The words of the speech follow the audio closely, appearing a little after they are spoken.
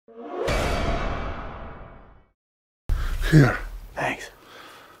Here. Thanks.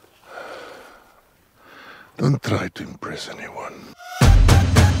 Don't try to impress anyone.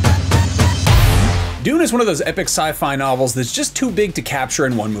 Dune is one of those epic sci-fi novels that's just too big to capture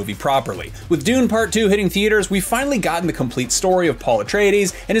in one movie properly. With Dune Part 2 hitting theaters, we've finally gotten the complete story of Paul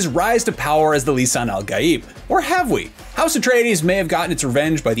Atreides and his rise to power as the Lisan al Gaib. Or have we? House Atreides may have gotten its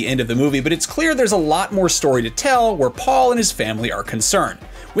revenge by the end of the movie, but it's clear there's a lot more story to tell where Paul and his family are concerned.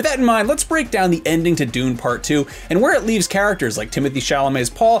 With that in mind, let's break down the ending to Dune Part 2 and where it leaves characters like Timothée Chalamet's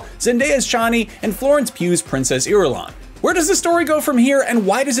Paul, Zendaya's Chani, and Florence Pugh's Princess Irulan. Where does the story go from here, and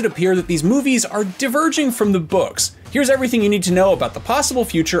why does it appear that these movies are diverging from the books? Here's everything you need to know about the possible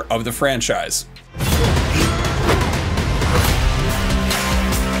future of the franchise.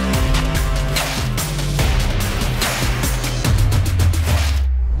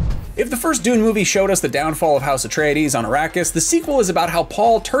 If the first Dune movie showed us the downfall of House Atreides on Arrakis, the sequel is about how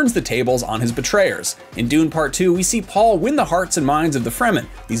Paul turns the tables on his betrayers. In Dune Part 2, we see Paul win the hearts and minds of the Fremen.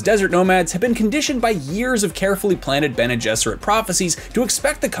 These desert nomads have been conditioned by years of carefully planted Bene Gesserit prophecies to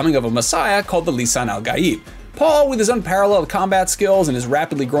expect the coming of a messiah called the Lisan al Gaib. Paul, with his unparalleled combat skills and his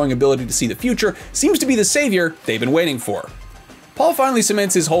rapidly growing ability to see the future, seems to be the savior they've been waiting for. Paul finally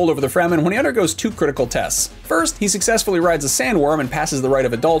cements his hold over the Fremen when he undergoes two critical tests. First, he successfully rides a sandworm and passes the rite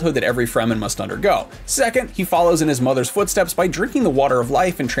of adulthood that every Fremen must undergo. Second, he follows in his mother's footsteps by drinking the water of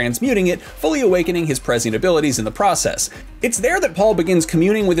life and transmuting it, fully awakening his prescient abilities in the process. It's there that Paul begins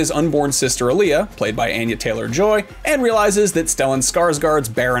communing with his unborn sister Aaliyah, played by Anya Taylor-Joy, and realizes that Stellan Skarsgård's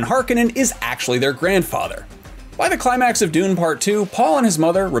Baron Harkonnen is actually their grandfather. By the climax of Dune Part 2, Paul and his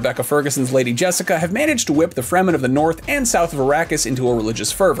mother, Rebecca Ferguson's Lady Jessica, have managed to whip the Fremen of the north and south of Arrakis into a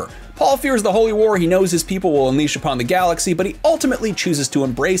religious fervor. Paul fears the holy war he knows his people will unleash upon the galaxy, but he ultimately chooses to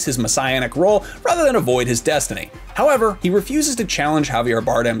embrace his messianic role rather than avoid his destiny. However, he refuses to challenge Javier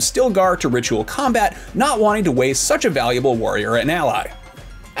Bardem's Stilgar to ritual combat, not wanting to waste such a valuable warrior and ally.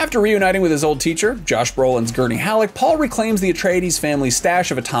 After reuniting with his old teacher, Josh Brolin's Gurney Halleck, Paul reclaims the Atreides family's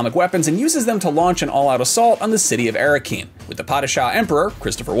stash of atomic weapons and uses them to launch an all-out assault on the city of Arrakeen. With the Padishah Emperor,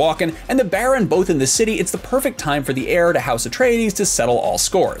 Christopher Walken, and the Baron both in the city, it's the perfect time for the heir to House Atreides to settle all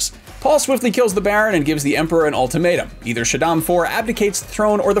scores. Paul swiftly kills the Baron and gives the Emperor an ultimatum. Either Shaddam IV abdicates the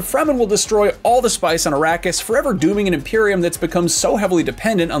throne, or the Fremen will destroy all the spice on Arrakis, forever dooming an Imperium that's become so heavily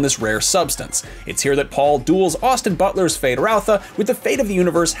dependent on this rare substance. It's here that Paul duels Austin Butler's Feyd-Rautha, with the fate of the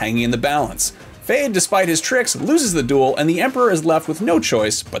universe hanging in the balance. Feyd, despite his tricks, loses the duel, and the Emperor is left with no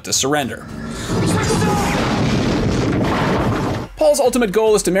choice but to surrender. Paul's ultimate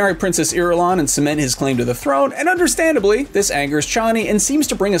goal is to marry Princess Irulan and cement his claim to the throne, and understandably, this angers Chani and seems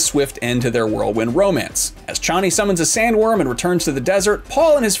to bring a swift end to their whirlwind romance. As Chani summons a sandworm and returns to the desert,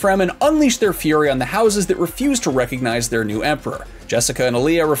 Paul and his Fremen unleash their fury on the houses that refuse to recognize their new emperor. Jessica and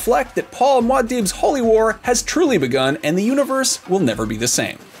Aaliyah reflect that Paul Muad'Dib's holy war has truly begun, and the universe will never be the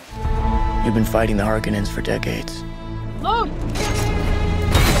same. You've been fighting the Harkonnens for decades. Look!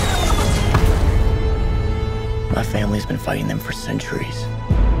 My family's been fighting them for centuries.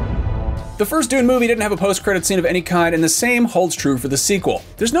 The first Dune movie didn't have a post-credit scene of any kind, and the same holds true for the sequel.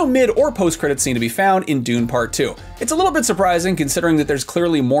 There's no mid or post-credit scene to be found in Dune Part 2. It's a little bit surprising considering that there's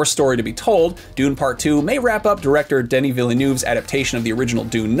clearly more story to be told. Dune Part 2 may wrap up director Denis Villeneuve's adaptation of the original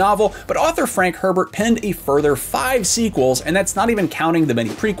Dune novel, but author Frank Herbert penned a further 5 sequels, and that's not even counting the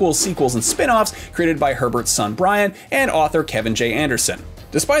many prequels, sequels, and spin-offs created by Herbert's son Brian and author Kevin J. Anderson.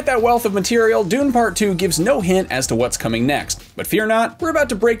 Despite that wealth of material, Dune Part 2 gives no hint as to what's coming next. But fear not, we're about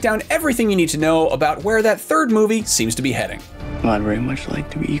to break down everything you need to know about where that third movie seems to be heading. Well, I'd very much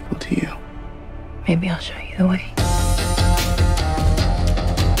like to be equal to you. Maybe I'll show you the way.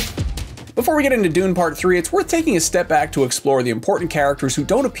 Before we get into Dune Part 3, it's worth taking a step back to explore the important characters who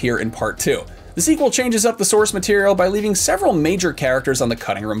don't appear in Part 2. The sequel changes up the source material by leaving several major characters on the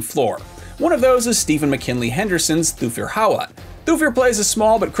cutting room floor. One of those is Stephen McKinley Henderson's Thufir Hawat. Thufir plays a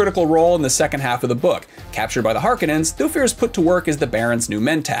small but critical role in the second half of the book. Captured by the Harkonnens, Thufir is put to work as the Baron's new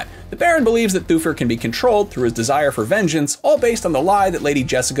mentat. The Baron believes that Thufir can be controlled through his desire for vengeance, all based on the lie that Lady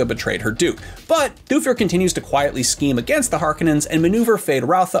Jessica betrayed her duke. But Thufir continues to quietly scheme against the Harkonnens and maneuver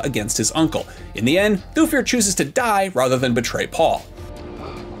Feyd-Rautha against his uncle. In the end, Thufir chooses to die rather than betray Paul.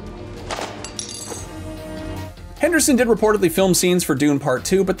 Henderson did reportedly film scenes for Dune Part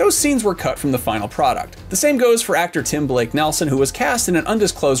 2, but those scenes were cut from the final product. The same goes for actor Tim Blake Nelson, who was cast in an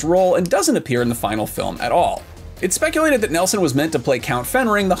undisclosed role and doesn't appear in the final film at all. It's speculated that Nelson was meant to play Count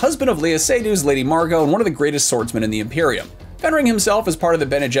Fenring, the husband of Léa Seydoux' Lady Margot and one of the greatest swordsmen in the Imperium. Fenring himself is part of the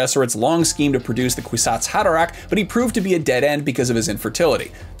Bene Gesserit's long scheme to produce the Kwisatz Haderach, but he proved to be a dead end because of his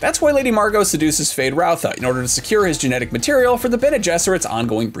infertility. That's why Lady Margot seduces Feyd Rautha in order to secure his genetic material for the Bene Gesserit's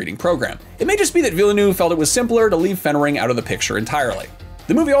ongoing breeding program. It may just be that Villeneuve felt it was simpler to leave Fenring out of the picture entirely.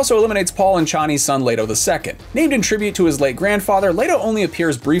 The movie also eliminates Paul and Chani's son Leto II. Named in tribute to his late grandfather, Leto only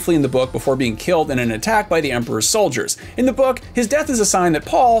appears briefly in the book before being killed in an attack by the Emperor's soldiers. In the book, his death is a sign that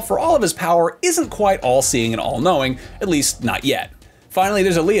Paul, for all of his power, isn't quite all-seeing and all-knowing, at least not yet. Finally,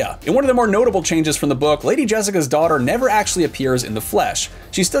 there's Alia. In one of the more notable changes from the book, Lady Jessica's daughter never actually appears in the flesh.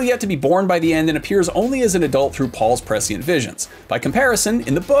 She's still yet to be born by the end and appears only as an adult through Paul's prescient visions. By comparison,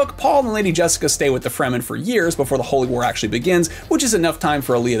 in the book, Paul and Lady Jessica stay with the Fremen for years before the Holy War actually begins, which is enough time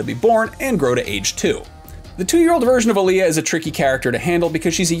for Alia to be born and grow to age 2. The 2-year-old version of Alia is a tricky character to handle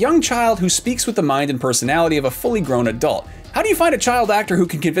because she's a young child who speaks with the mind and personality of a fully grown adult. How do you find a child actor who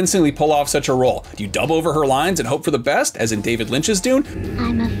can convincingly pull off such a role? Do you dub over her lines and hope for the best, as in David Lynch's Dune?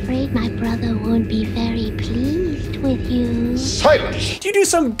 I'm afraid my brother won't be very pleased with you. Silence! Do you do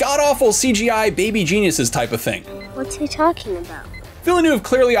some god-awful CGI baby geniuses type of thing? What's he talking about? Villeneuve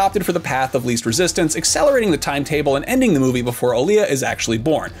clearly opted for the path of least resistance, accelerating the timetable and ending the movie before Alia is actually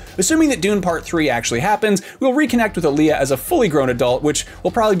born. Assuming that Dune Part 3 actually happens, we'll reconnect with Alia as a fully grown adult, which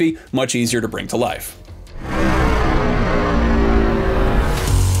will probably be much easier to bring to life.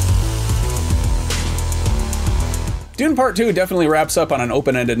 Dune Part 2 definitely wraps up on an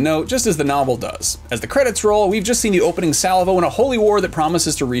open-ended note, just as the novel does. As the credits roll, we've just seen the opening salvo in a holy war that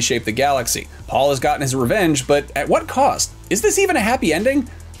promises to reshape the galaxy. Paul has gotten his revenge, but at what cost? Is this even a happy ending?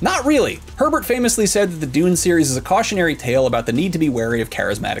 Not really. Herbert famously said that the Dune series is a cautionary tale about the need to be wary of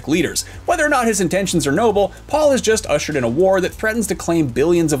charismatic leaders. Whether or not his intentions are noble, Paul has just ushered in a war that threatens to claim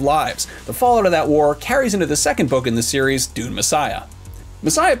billions of lives. The fallout of that war carries into the second book in the series, Dune Messiah.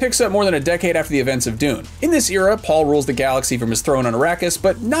 Messiah picks up more than a decade after the events of Dune. In this era, Paul rules the galaxy from his throne on Arrakis,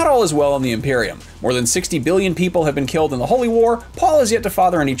 but not all is well in the Imperium. More than 60 billion people have been killed in the Holy War, Paul has yet to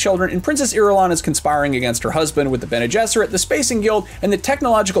father any children, and Princess Irulan is conspiring against her husband with the Bene Gesserit, the Spacing Guild, and the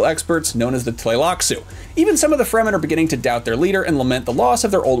technological experts known as the Tleilaxu. Even some of the Fremen are beginning to doubt their leader and lament the loss of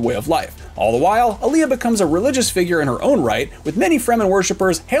their old way of life. All the while, Alia becomes a religious figure in her own right, with many Fremen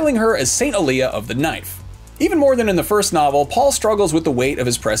worshippers hailing her as Saint Alia of the Knife. Even more than in the first novel, Paul struggles with the weight of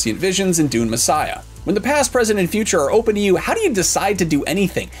his prescient visions in Dune Messiah. When the past, present, and future are open to you, how do you decide to do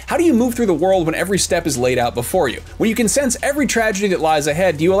anything? How do you move through the world when every step is laid out before you? When you can sense every tragedy that lies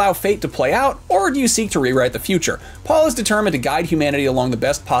ahead, do you allow fate to play out, or do you seek to rewrite the future? Paul is determined to guide humanity along the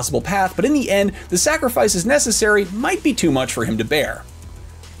best possible path, but in the end, the sacrifices necessary might be too much for him to bear.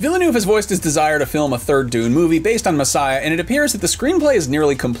 Villeneuve has voiced his desire to film a third Dune movie based on Messiah, and it appears that the screenplay is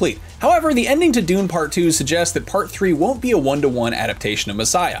nearly complete. However, the ending to Dune Part 2 suggests that Part 3 won't be a one-to-one adaptation of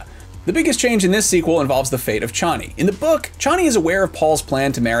Messiah. The biggest change in this sequel involves the fate of Chani. In the book, Chani is aware of Paul's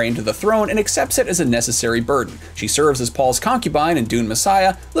plan to marry into the throne and accepts it as a necessary burden. She serves as Paul's concubine in Dune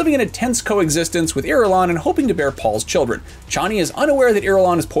Messiah, living in a tense coexistence with Irulan and hoping to bear Paul's children. Chani is unaware that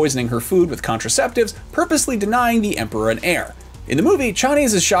Irulan is poisoning her food with contraceptives, purposely denying the Emperor an heir. In the movie, Chani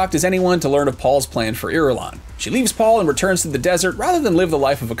is as shocked as anyone to learn of Paul's plan for Irulan. She leaves Paul and returns to the desert rather than live the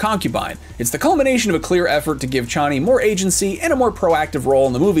life of a concubine. It's the culmination of a clear effort to give Chani more agency and a more proactive role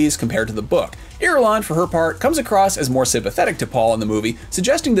in the movies compared to the book. Irulan, for her part, comes across as more sympathetic to Paul in the movie,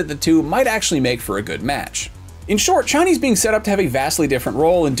 suggesting that the two might actually make for a good match. In short, Chani's being set up to have a vastly different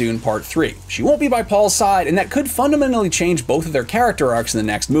role in Dune Part 3. She won't be by Paul's side, and that could fundamentally change both of their character arcs in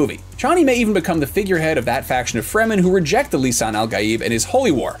the next movie. Chani may even become the figurehead of that faction of Fremen who reject the Lisan al Gaib and his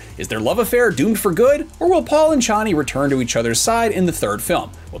holy war. Is their love affair doomed for good, or will Paul and Chani return to each other's side in the third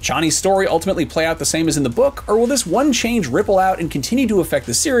film? Will Chani's story ultimately play out the same as in the book, or will this one change ripple out and continue to affect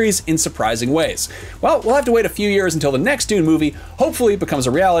the series in surprising ways? Well, we'll have to wait a few years until the next Dune movie hopefully becomes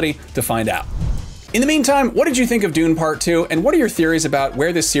a reality to find out. In the meantime, what did you think of Dune Part 2, and what are your theories about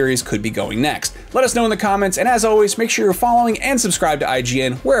where this series could be going next? Let us know in the comments, and as always, make sure you're following and subscribe to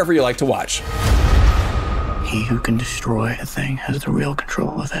IGN wherever you like to watch. He who can destroy a thing has the real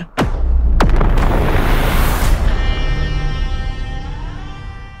control of it.